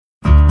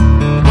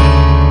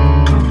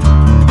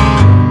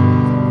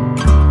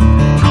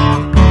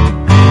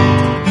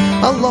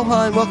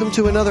and welcome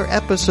to another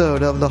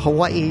episode of the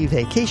Hawaii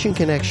Vacation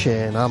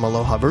Connection. I'm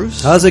Aloha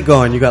Bruce. How's it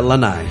going? You got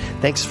Lanai.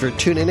 Thanks for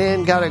tuning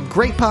in. Got a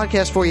great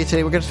podcast for you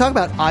today. We're going to talk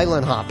about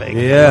island hopping.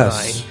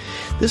 Yes.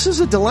 This is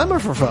a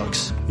dilemma for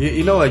folks.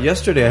 You know what?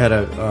 Yesterday I had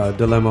a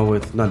dilemma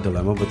with, not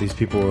dilemma, but these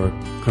people were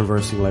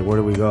conversing like, where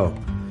do we go?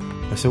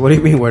 I said, what do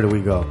you mean, where do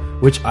we go?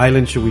 Which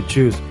island should we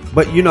choose?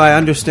 But, I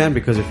understand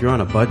because if you're on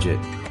a budget,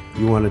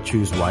 you want to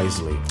choose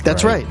wisely.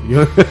 That's right.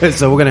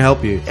 So we're going to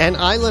help you. And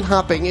island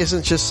hopping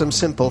isn't just some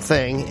simple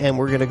thing, and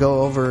we're going to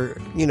go over,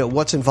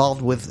 what's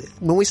involved with...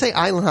 When we say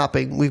island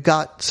hopping, we've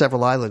got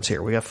several islands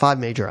here. We got 5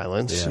 major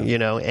islands,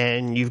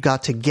 and you've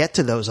got to get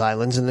to those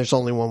islands, and there's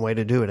only one way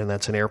to do it, and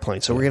that's an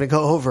airplane. So we're going to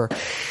go over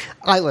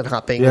island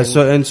hopping. Yeah,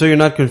 so you're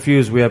not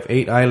confused. We have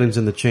 8 islands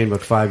in the chain,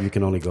 but 5 you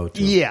can only go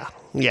to. Yeah.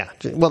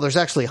 Well, there's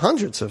actually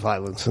hundreds of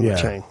islands in the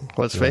chain.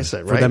 Let's face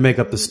it, right? That make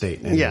up the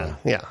state. Anyway.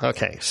 Yeah.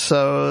 Okay.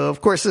 So,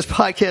 of course, this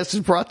podcast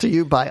is brought to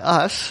you by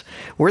us.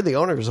 We're the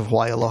owners of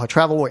Hawaii Aloha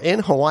Travel. We're in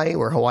Hawaii.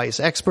 We're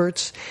Hawaii's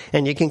experts.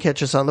 And you can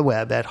catch us on the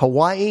web at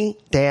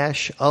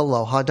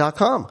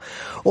hawaii-aloha.com.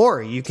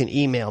 Or you can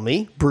email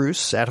me,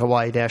 Bruce, at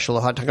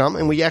hawaii-aloha.com.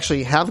 And we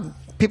actually have...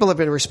 People have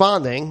been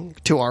responding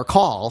to our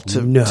call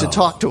to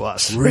talk to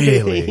us.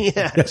 Really?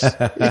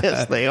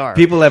 Yes, they are.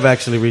 People have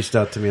actually reached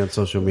out to me on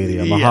social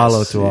media.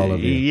 Mahalo to all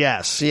of you.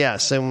 Yes.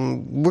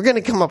 And we're going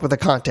to come up with a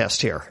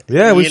contest here.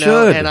 Yeah, we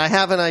should. And I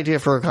have an idea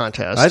for a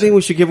contest. I think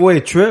we should give away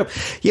a trip.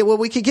 Yeah, well,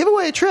 we could give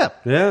away a trip.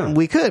 Yeah.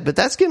 We could, but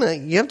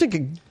you have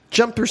to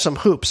jump through some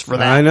hoops for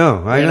that. I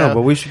know,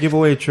 but we should give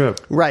away a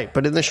trip. Right,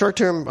 but in the short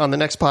term, on the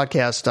next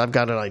podcast, I've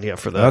got an idea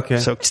for that. Okay.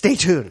 So stay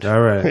tuned.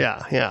 All right.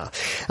 Yeah.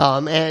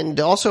 And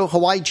also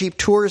Hawaii Jeep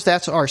Tours,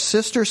 that's our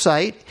sister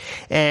site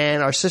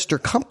and our sister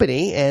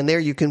company, and there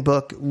you can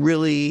book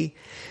really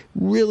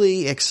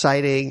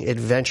exciting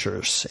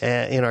adventures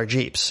in our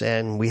Jeeps.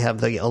 And we have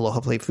the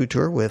Aloha Plate Food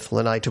Tour with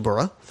Lanai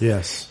Tabura.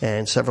 Yes.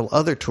 And several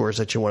other tours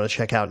that you want to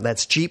check out.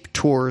 That's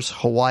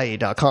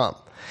jeeptourshawaii.com.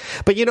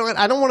 But you know what?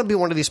 I don't want to be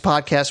one of these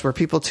podcasts where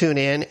people tune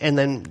in and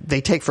then they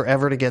take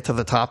forever to get to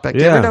the topic.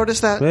 You ever notice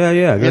that?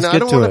 Yeah. I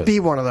don't want to be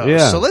one of those.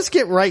 Yeah. So let's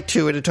get right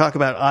to it and talk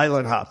about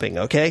island hopping,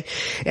 okay?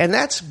 And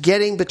that's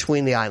getting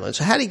between the islands.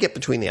 So how do you get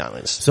between the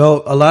islands?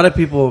 So a lot of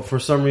people, for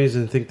some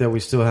reason, think that we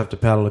still have to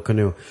paddle a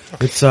canoe.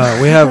 It's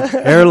we have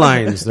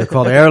airlines. They're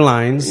called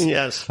airlines.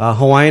 Yes.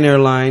 Hawaiian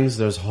Airlines.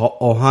 There's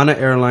Ohana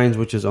Airlines,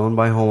 which is owned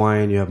by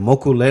Hawaiian. You have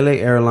Mokulele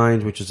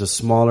Airlines, which is a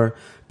smaller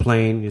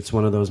plane. It's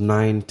one of those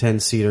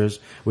 9-10 seaters,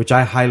 which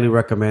I highly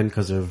recommend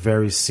because they're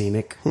very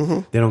scenic. Mm-hmm.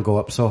 They don't go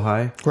up so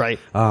high. Right.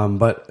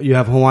 But you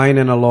have Hawaiian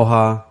and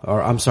Hawaiian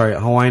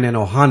and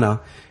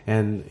Ohana,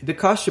 and it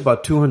costs you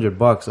about $200, a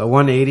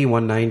 $180,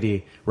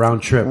 $190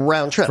 round trip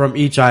from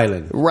each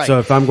island. Right. So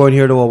if I'm going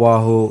here to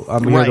Oahu,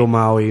 I'm here to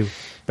Maui,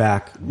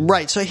 back.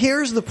 Right. So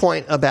here's the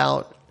point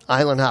about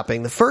island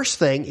hopping. The first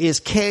thing is,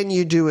 can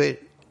you do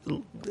it?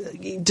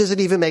 Does it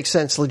even make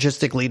sense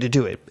logistically to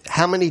do it?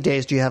 How many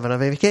days do you have on a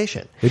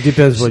vacation? It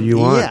depends what you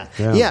want.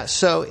 Yeah.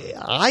 So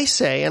I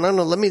say, and I don't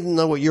know, let me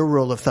know what your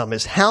rule of thumb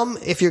is.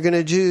 If you're going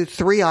to do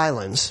 3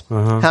 islands,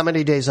 how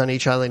many days on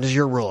each island is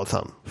your rule of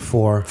thumb?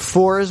 4.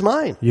 4 is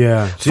mine.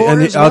 Yeah.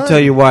 I'll tell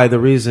you why. The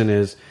reason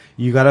is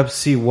you got to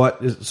see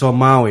so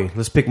Maui,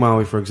 let's pick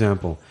Maui for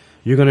example.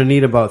 You're going to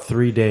need about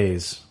 3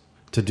 days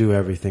to do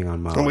everything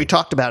on Maui. And we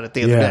talked about it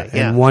the other day.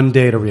 And 1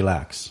 day to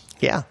relax.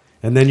 Yeah.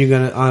 And then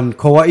on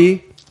Kauai,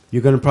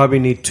 you're going to probably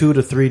need 2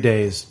 to 3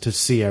 days to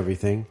see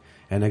everything.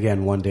 And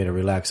again, 1 day to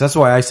relax. That's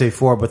why I say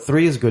 4, but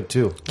 3 is good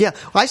too. Yeah,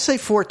 I say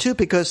 4 too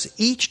because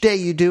each day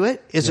you do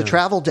it is a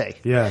travel day.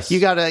 Yes. You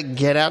got to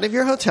get out of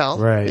your hotel.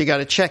 Right. You got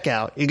to check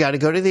out. You got to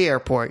go to the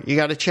airport. You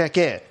got to check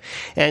in.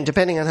 And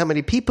depending on how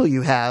many people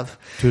you have,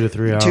 2 to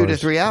 3 hours. 2 to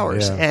 3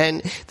 hours. Yeah.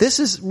 And this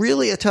is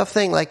really a tough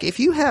thing. Like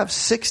if you have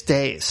 6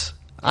 days,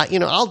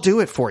 I'll do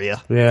it for you.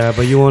 Yeah,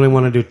 but you only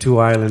want to do 2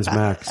 islands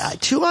max.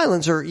 2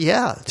 islands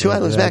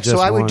islands max. So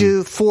I would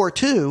do 4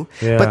 too.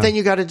 Yeah. But then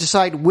you got to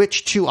decide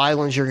which 2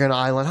 islands you're going to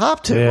island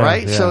hop to,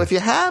 right? Yeah. So if you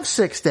have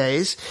 6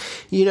 days,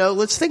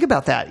 let's think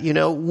about that.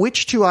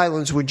 Which 2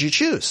 islands would you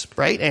choose,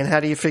 right? And how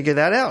do you figure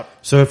that out?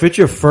 So if it's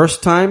your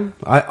first time,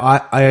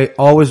 I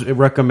always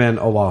recommend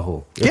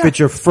Oahu. If it's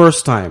your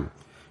first time,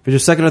 if it's your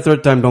second or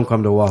third time, don't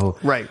come to Oahu.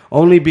 Right.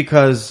 Only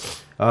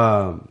because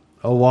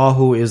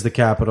Oahu is the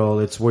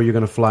capital. It's where you're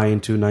going to fly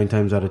into 9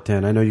 times out of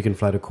 10. I know you can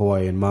fly to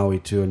Kauai and Maui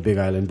too and Big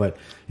Island, but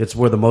it's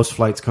where the most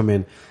flights come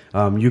in.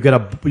 You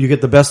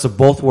get the best of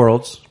both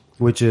worlds,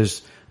 which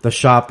is the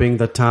shopping,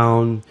 the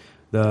town,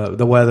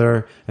 the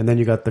weather, and then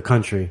you got the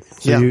country.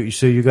 So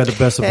you got the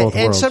best of both worlds.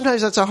 And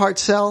sometimes that's a hard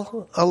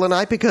sell,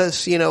 Lanai,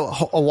 because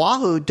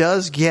Oahu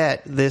does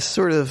get this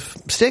sort of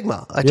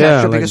stigma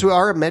attached to it because we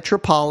are a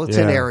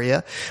metropolitan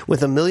area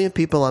with 1 million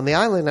people on the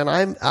island.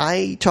 And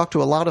I talk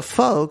to a lot of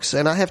folks,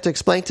 and I have to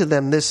explain to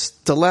them this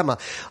dilemma.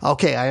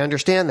 Okay, I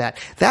understand that.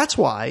 That's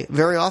why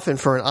very often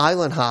for an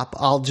island hop,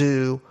 I'll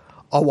do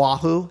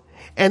Oahu.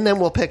 And then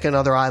we'll pick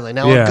another island.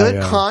 Now, a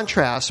good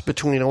contrast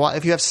between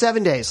if you have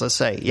 7 days, let's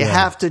say, you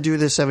have to do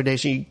this 7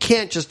 days. You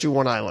can't just do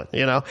one island,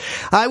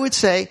 I would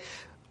say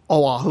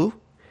Oahu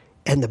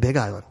and the Big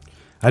Island.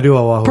 I do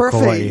Oahu,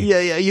 Perfect. Kauai.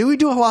 Yeah. You would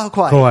do Oahu,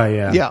 Kauai. Kauai,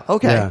 yeah. Yeah,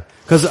 okay. Yeah.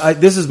 Because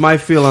this is my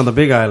feel on the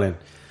Big Island.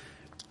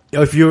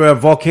 If you're a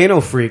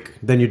volcano freak,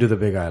 then you do the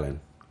Big Island.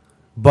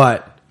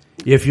 But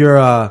if you're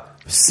a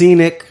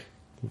scenic,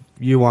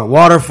 you want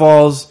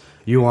waterfalls,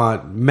 you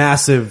want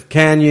massive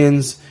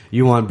canyons,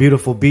 you want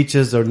beautiful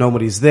beaches or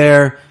nobody's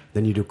there,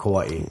 then you do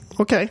Kauai.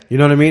 Okay. You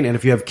know what I mean? And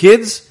if you have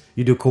kids,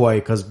 you do Kauai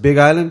because Big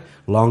Island,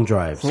 long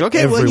drives.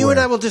 Okay, everywhere. well, you and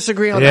I will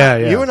disagree on Yeah,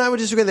 that. yeah. You and I would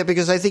disagree on that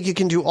because I think you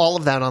can do all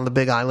of that on the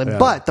Big Island. Yeah.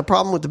 But the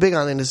problem with the Big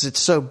Island is it's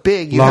so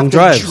big, you Long have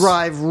drives. to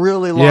drive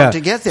really long Yeah.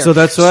 to get there. So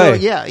that's why.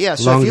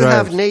 So Long if you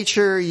have drives.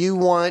 nature, you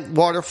want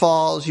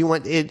waterfalls, you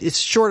want it's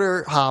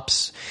shorter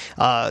hops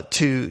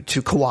to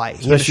Kauai.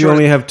 Especially you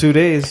only have 2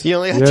 days. You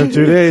only have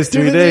 2 days,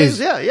 3 days.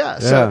 Yeah.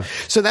 Yeah.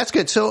 So that's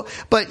good.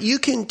 But you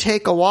can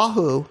take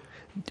Oahu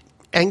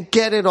and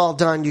get it all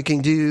done. You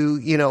can do,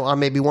 on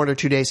maybe 1 or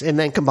 2 days and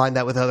then combine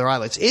that with other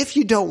islands. If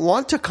you don't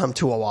want to come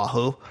to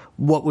Oahu,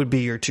 what would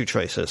be your two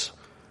choices?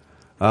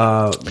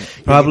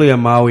 Probably a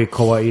Maui,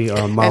 Kauai,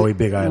 or a Maui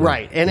Big Island.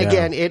 Right. And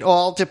again, it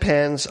all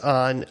depends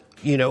on,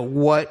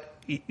 why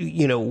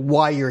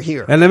you're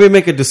here. And let me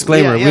make a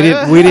disclaimer.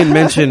 Yeah. We didn't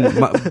mention,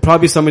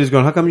 probably somebody's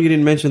going, how come you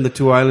didn't mention the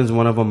 2 islands,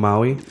 one of them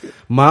Maui?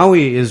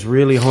 Maui is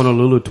really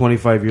Honolulu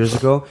 25 years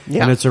ago.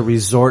 Yeah. And it's a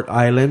resort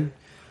island.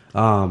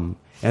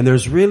 And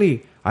there's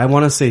really, I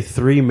want to say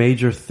 3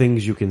 major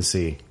things you can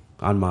see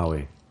on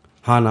Maui.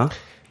 Hana,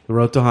 the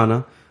road to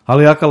Hana,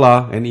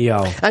 Haleakala, and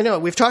Iao. I know.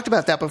 We've talked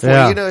about that before.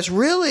 Yeah. It's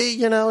really,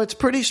 it's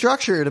pretty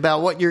structured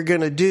about what you're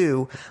going to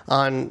do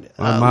on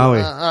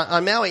Maui.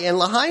 On Maui. And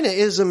Lahaina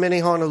is a mini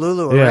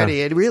Honolulu already.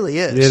 Yeah. It really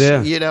is. It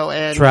is.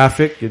 And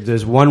traffic,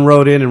 there's one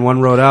road in and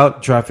one road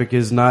out. Traffic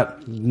is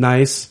not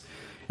nice.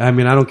 I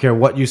mean, I don't care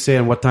what you say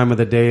and what time of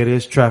the day it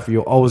is. Traffic,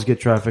 you'll always get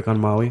traffic on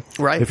Maui.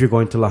 Right. If you're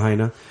going to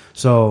Lahaina.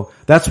 So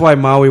that's why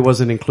Maui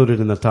wasn't included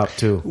in the top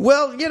 2.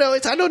 Well,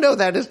 I don't know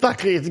that it's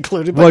not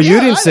included. But Well, you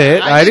didn't say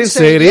it. I didn't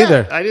say it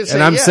either. I didn't say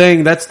and I'm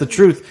saying that's the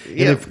truth.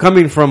 Yeah. And if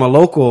coming from a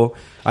local,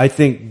 I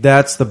think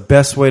that's the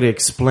best way to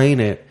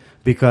explain it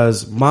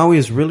because Maui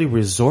is really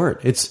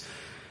resort.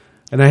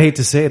 And I hate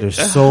to say it,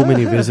 there's so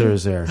many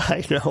visitors there.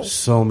 I know.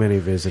 So many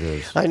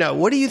visitors. I know.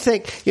 What do you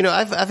think?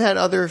 I've had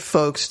other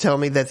folks tell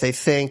me that they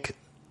think,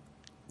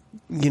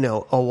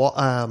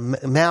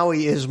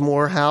 Maui is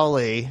more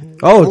Haole.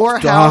 Oh, more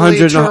Haole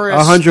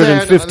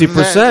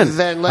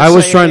 150%. I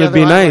was trying to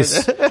be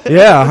nice.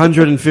 Yeah,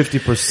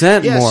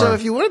 150% yeah, more. so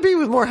if you want to be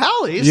with more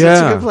Haoles, Yeah.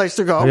 it's a good place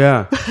to go.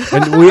 Yeah.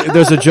 And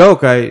there's a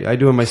joke I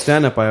do in my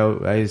stand-up.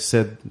 I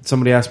said,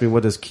 somebody asked me,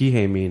 what does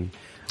Kihei mean?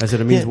 I said,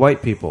 it means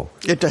white people.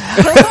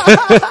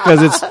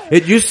 Because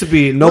it used to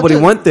be, nobody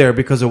went there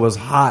because it was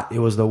hot. It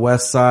was the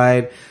west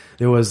side.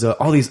 There was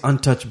all these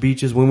untouched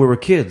beaches when we were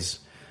kids.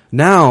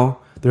 Now,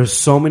 there's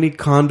so many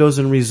condos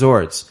and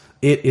resorts.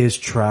 It is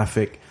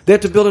traffic. They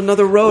have to build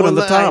another road on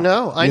the top.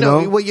 I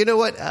know. Well, you know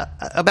what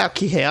about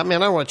Kihei? I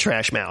mean, I don't want to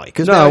trash Maui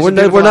because no,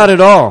 we're not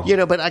at all.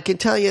 But I can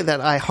tell you that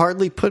I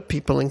hardly put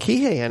people in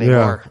Kihei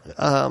anymore,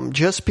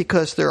 just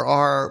because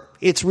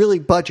it's really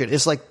budget.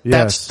 It's like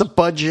that's the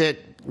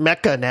budget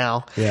Mecca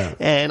now,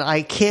 and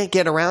I can't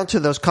get around to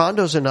those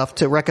condos enough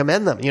to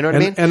recommend them. You know what I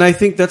mean? And I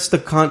think that's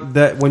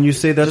that when you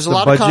say that's There's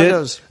the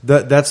budget,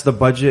 that's the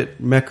budget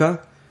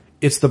Mecca.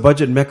 It's the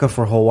budget Mecca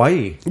for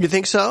Hawaii. You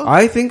think so?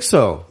 I think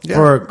so. Yeah.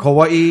 For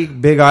Kauai,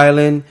 Big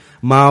Island,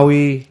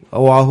 Maui,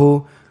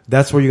 Oahu,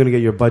 that's where you're going to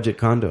get your budget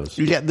condos.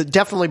 Yeah,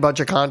 definitely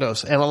budget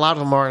condos, and a lot of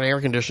them aren't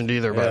air conditioned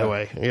either. By the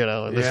way,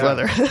 in this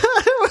weather.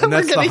 And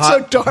that's We're getting the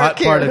hot, so dark hot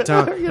here. part of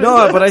town.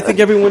 No, but I think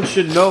everyone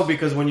should know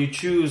because when you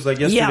choose, like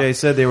yesterday I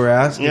said they were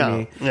asking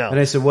me, and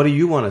I said, what do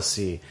you want to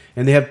see?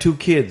 And they have 2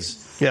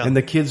 kids, and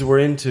the kids were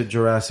into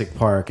Jurassic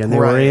Park, and they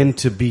were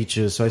into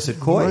beaches, so I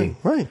said, Kauai.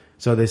 Right.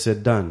 So they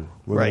said, done.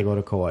 We're going to go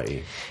to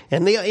Kauai.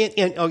 And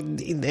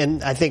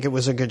I think it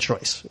was a good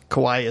choice.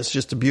 Kauai is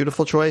just a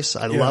beautiful choice.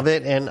 I love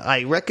it. And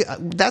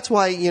that's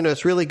why,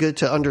 it's really good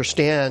to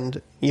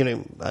understand,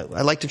 I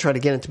like to try to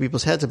get into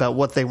people's heads about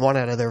what they want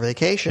out of their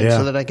vacation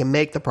so that I can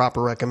make the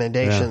proper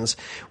recommendations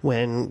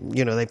when,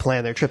 they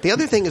plan their trip. The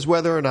other thing is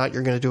whether or not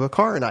you're going to do a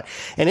car or not.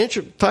 And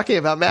talking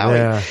about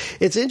Maui,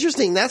 it's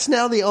interesting. That's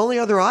now the only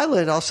other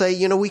island I'll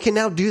say, we can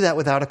now do that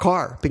without a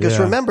car. Because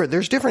remember,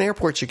 there's different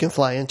airports you can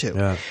fly into.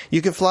 Yeah.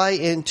 You can fly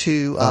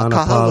into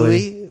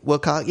Kahului,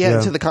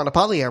 to the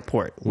Kaanapali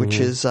airport, which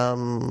is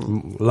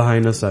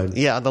Lahaina side.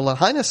 Yeah, the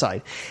Lahaina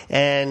side,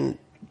 and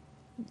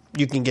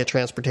you can get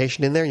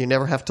transportation in there. You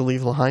never have to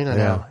leave Lahaina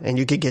now, and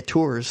you could get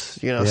tours.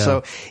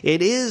 So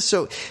it is.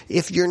 So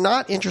if you're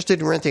not interested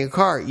in renting a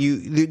car,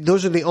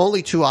 those are the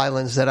only 2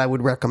 islands that I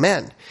would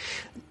recommend.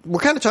 We're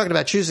kind of talking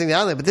about choosing the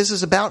island, but this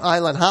is about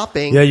island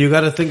hopping. Yeah, you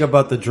got to think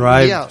about the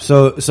drive. Yeah.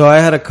 So I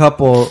had a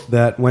couple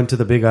that went to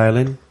the Big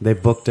Island. They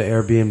booked the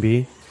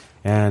Airbnb.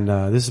 And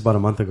this is about a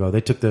month ago.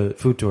 They took the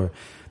food tour.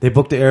 They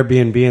booked the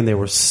Airbnb and they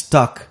were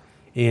stuck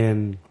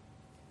in,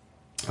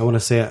 I want to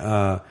say,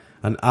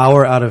 an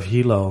hour out of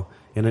Hilo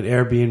in an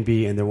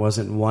Airbnb, and there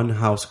wasn't one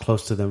house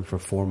close to them for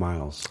 4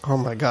 miles. Oh,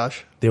 my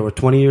gosh. They were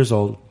 20 years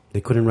old.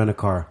 They couldn't rent a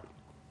car.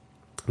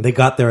 They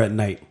got there at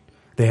night.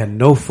 They had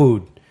no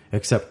food.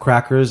 except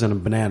crackers and a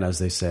banana, as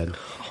they said.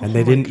 And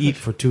they didn't eat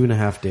for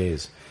 2.5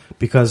 days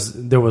because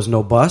there was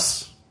no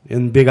bus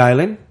in Big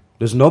Island.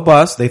 There's no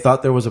bus. They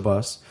thought there was a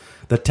bus.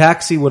 The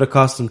taxi would have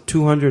cost them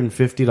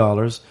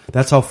 $250.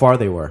 That's how far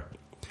they were.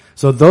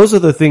 So those are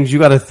the things you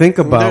got to think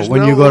about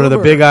when you go to the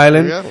Big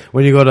Island,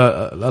 when you go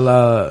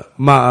to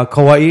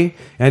Kauai,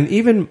 and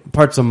even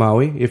parts of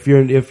Maui. If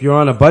you're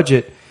on a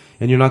budget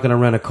and you're not going to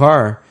rent a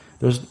car,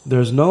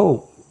 there's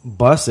no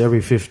bus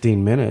every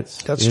 15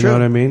 minutes. That's true. You know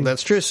what I mean?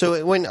 That's true.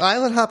 So when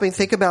island hopping,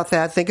 think about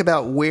that. Think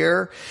about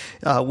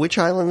which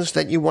islands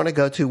that you want to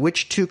go to,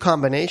 which two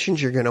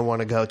combinations you're going to want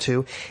to go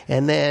to,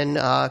 and then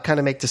kind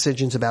of make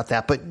decisions about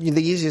that. But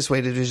the easiest way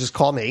to do is just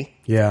call me.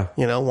 Yeah.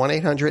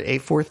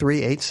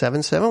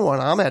 1-800-843-8771.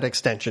 I'm at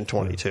extension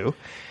 22.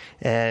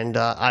 And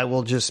I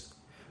will just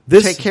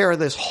take care of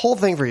this whole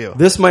thing for you.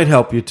 This might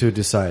help you to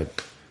decide.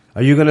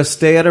 Are you going to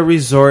stay at a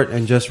resort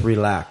and just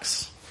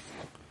relax?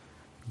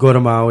 Go to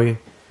Maui.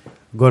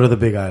 Go to the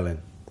Big Island,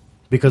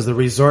 because the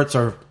resorts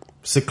are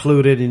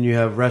secluded and you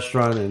have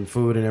restaurant and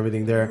food and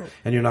everything there,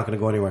 and you're not going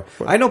to go anywhere.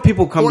 I know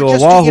people come to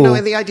Oahu.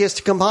 And the idea is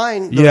to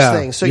combine those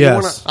things. So you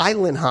want to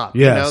island hop.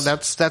 Yes.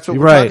 That's what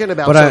we're talking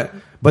about.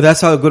 But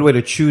that's how a good way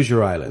to choose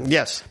your island.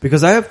 Yes.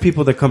 Because I have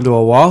people that come to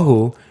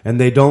Oahu and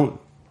they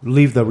don't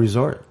leave the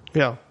resort.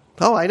 Yeah.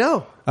 Oh, I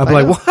know. I'm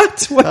like,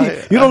 what?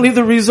 You don't leave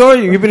the resort?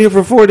 You've been here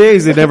for 4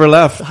 days. They never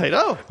left. I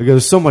know. Because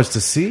there's so much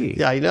to see.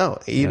 Yeah, I know.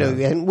 You know,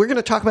 and we're going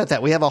to talk about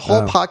that. We have a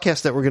whole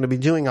podcast that we're going to be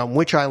doing on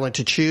which island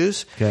to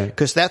choose.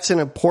 Because that's an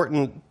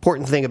important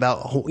thing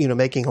about,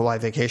 making Hawaii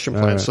vacation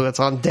plans. Right. So that's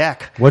on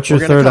deck. What's your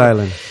third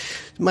island?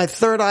 My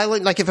third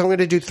island, like if I'm going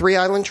to do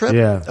 3-island trip?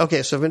 Yeah.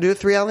 Okay, so if I'm going to do a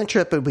 3-island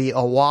trip, it would be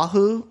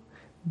Oahu,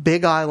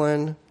 Big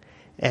Island,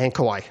 and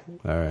Kauai.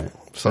 All right.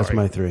 That's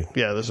my 3.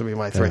 Yeah, this would be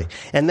my 3.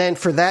 And then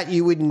for that,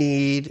 you would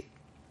need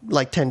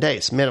like 10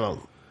 days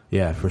minimum.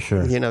 Yeah, for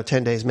sure.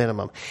 10 days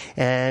minimum.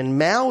 And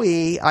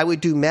Maui, I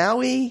would do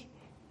Maui,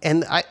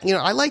 and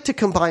I like to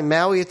combine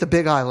Maui at the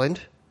Big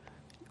Island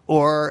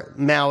or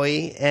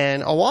Maui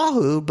and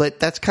Oahu, but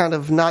that's kind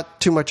of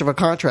not too much of a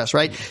contrast,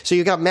 right? So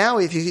you got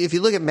Maui, if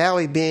you look at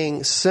Maui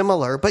being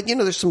similar, but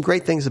there's some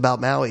great things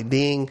about Maui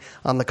being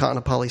on the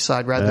Kaanapali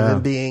side rather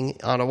than being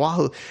on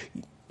Oahu.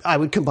 I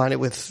would combine it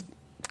with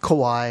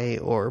Kauai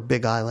or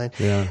Big Island.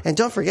 Yeah. And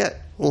don't forget,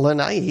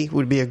 Lanai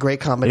would be a great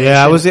combination.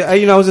 Yeah, I was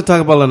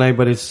talking about Lanai,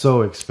 but it's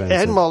so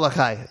expensive. And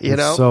Molokai,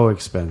 It's so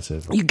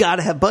expensive. You got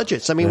to have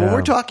budgets. I mean, when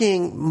we're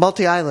talking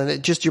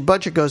multi-island, your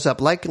budget goes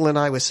up. Like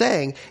Lanai was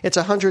saying, it's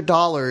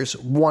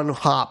 $100 one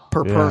hop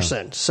per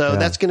person. So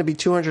that's going to be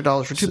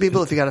 $200 for 2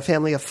 people. If you got a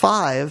family of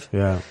 5,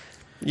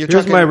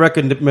 here's my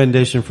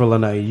recommendation for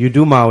Lanai. You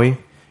do Maui.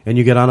 And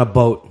you get on a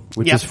boat,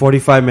 which is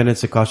 45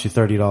 minutes. It costs you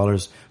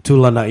 $30 to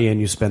Lanai, and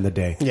you spend the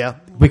day. Yeah.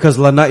 Because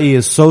Lanai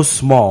is so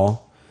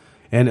small.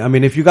 And I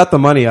mean, if you got the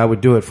money, I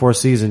would do it. 4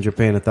 seasons, you're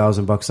paying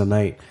 $1,000 a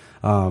night,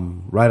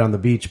 right on the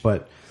beach.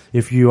 But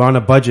if you're on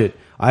a budget,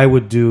 I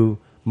would do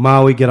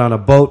Maui, get on a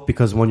boat,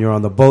 because when you're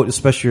on the boat,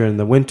 especially in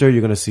the winter,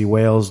 you're going to see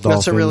whales,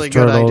 dolphins, That's a really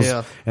turtles. good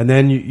idea. And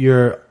then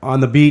you're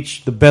on the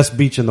beach, the best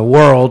beach in the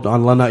world,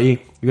 on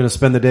Lanai. You're going to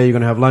spend the day, you're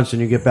going to have lunch,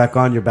 and you get back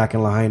on, you're back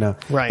in Lahaina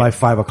by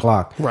 5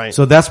 o'clock. Right.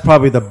 So that's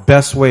probably the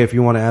best way if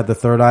you want to add the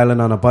third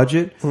island on a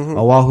budget. Mm-hmm.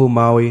 Oahu,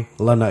 Maui,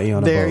 Lanai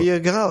on a boat. There you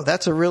go.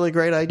 That's a really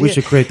great idea. We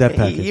should create that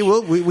package.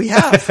 We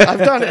have. I've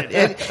done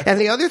it. And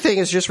the other thing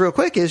is, just real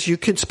quick, is you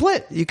can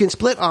split. You can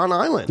split on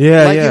island.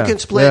 Yeah, You can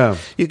split. Yeah.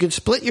 You can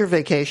split your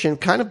vacation,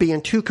 kind of be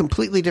in 2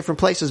 completely different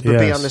places, but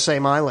be on the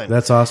same island.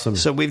 That's awesome.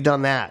 So we've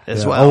done that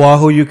as well.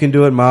 Oahu, you can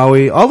do it.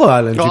 Maui, all the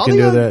islands you can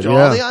do that.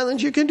 All the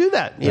islands you can do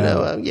that.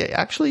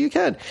 Actually you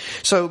can.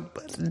 So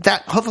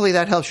hopefully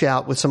that helps you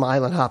out with some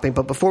island hopping.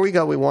 But before we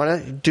go, we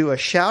want to do a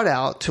shout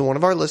out to one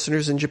of our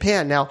listeners in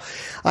Japan. Now,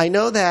 I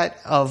know that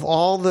of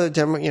all the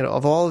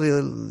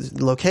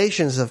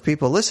locations of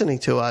people listening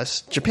to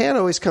us, Japan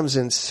always comes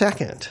in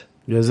second.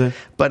 Is it?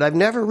 But I've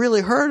never really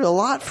heard a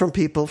lot from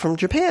people from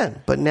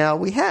Japan. But now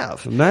we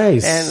have.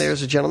 Nice. And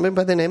there's a gentleman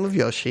by the name of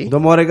Yoshi.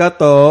 Domo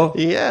arigato.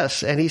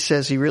 Yes. And he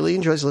says he really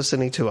enjoys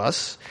listening to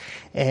us.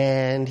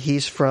 And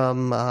he's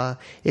from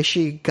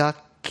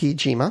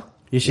Ishigakijima.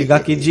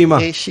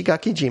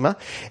 Ishigakijima.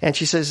 And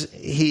she says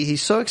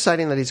he's so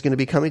exciting that he's going to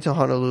be coming to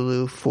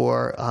Honolulu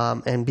for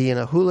and be in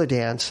a hula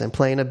dance and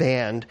playing a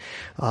band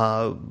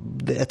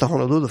at the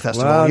Honolulu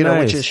Festival,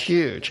 nice. which is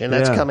huge, and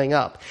that's coming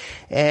up.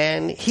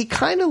 And he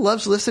kind of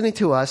loves listening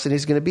to us, and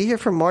he's going to be here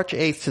from March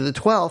 8th to the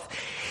 12th.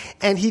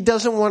 And he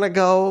doesn't want to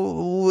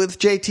go with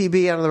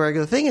JTB out of the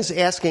regular thing. Is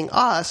asking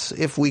us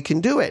if we can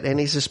do it. And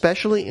he's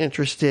especially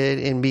interested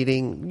in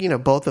meeting,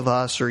 both of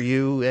us or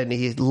you. And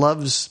he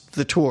loves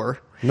the tour.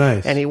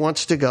 Nice. And he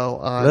wants to go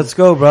on. Let's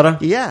go, brother.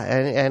 Yeah.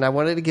 And I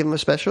wanted to give him a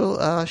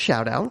special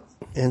shout out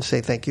and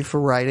say thank you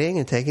for writing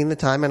and taking the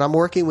time. And I'm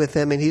working with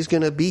him, and he's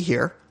going to be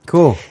here.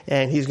 Cool.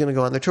 And he's going to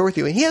go on the tour with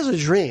you. And he has a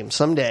dream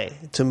someday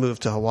to move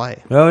to Hawaii.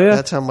 Oh, yeah.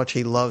 That's how much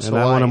he loves and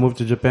Hawaii. I want to move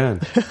to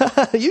Japan.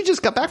 You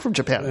just got back from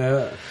Japan.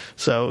 Yeah.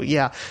 So,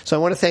 yeah. So I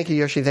want to thank you,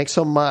 Yoshi. Thanks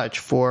so much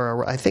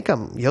for, I think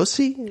I'm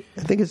Yossi?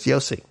 I think it's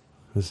Yossi.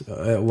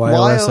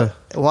 Yosee.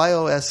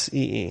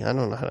 I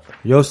don't know how to.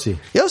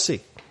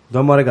 Yossi.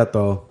 Domo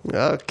arigato.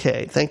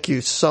 Okay, thank you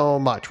so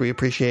much. We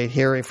appreciate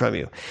hearing from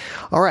you.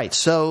 All right,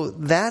 so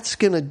that's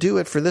going to do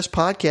it for this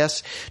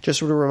podcast.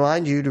 Just want to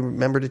remind you to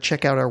remember to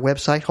check out our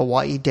website,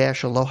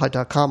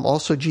 Hawaii-Aloha.com,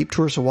 also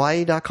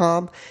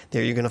JeepToursHawaii.com.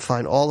 There you're going to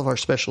find all of our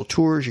special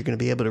tours. You're going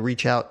to be able to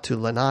reach out to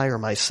Lanai or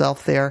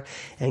myself there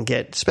and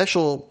get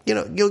special,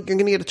 you're going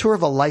to get a tour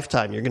of a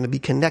lifetime. You're going to be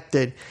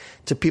connected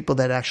to people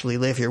that actually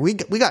live here. We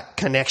got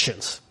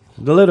connections.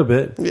 A little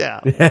bit.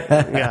 Yeah.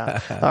 Yeah.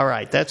 All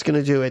right. That's going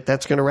to do it.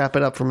 That's going to wrap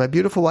it up for my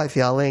beautiful wife,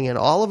 Yaling, and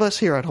all of us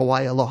here at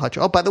Hawaii Aloha.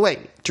 Oh, by the way,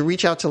 to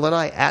reach out to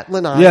Lanai, at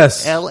Lanai.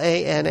 Yes.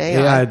 Lanai.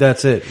 Yeah,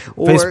 that's it.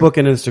 Facebook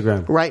and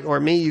Instagram. Right. Or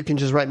me, you can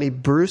just write me,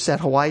 Bruce, at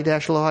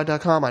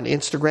Hawaii-Aloha.com. On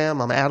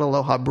Instagram, I'm at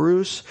Aloha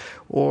Bruce,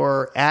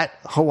 or at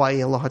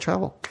Hawaii Aloha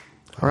Travel.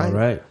 All right. All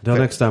right. Till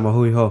next time.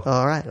 Ahui ho.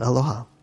 All right. Aloha.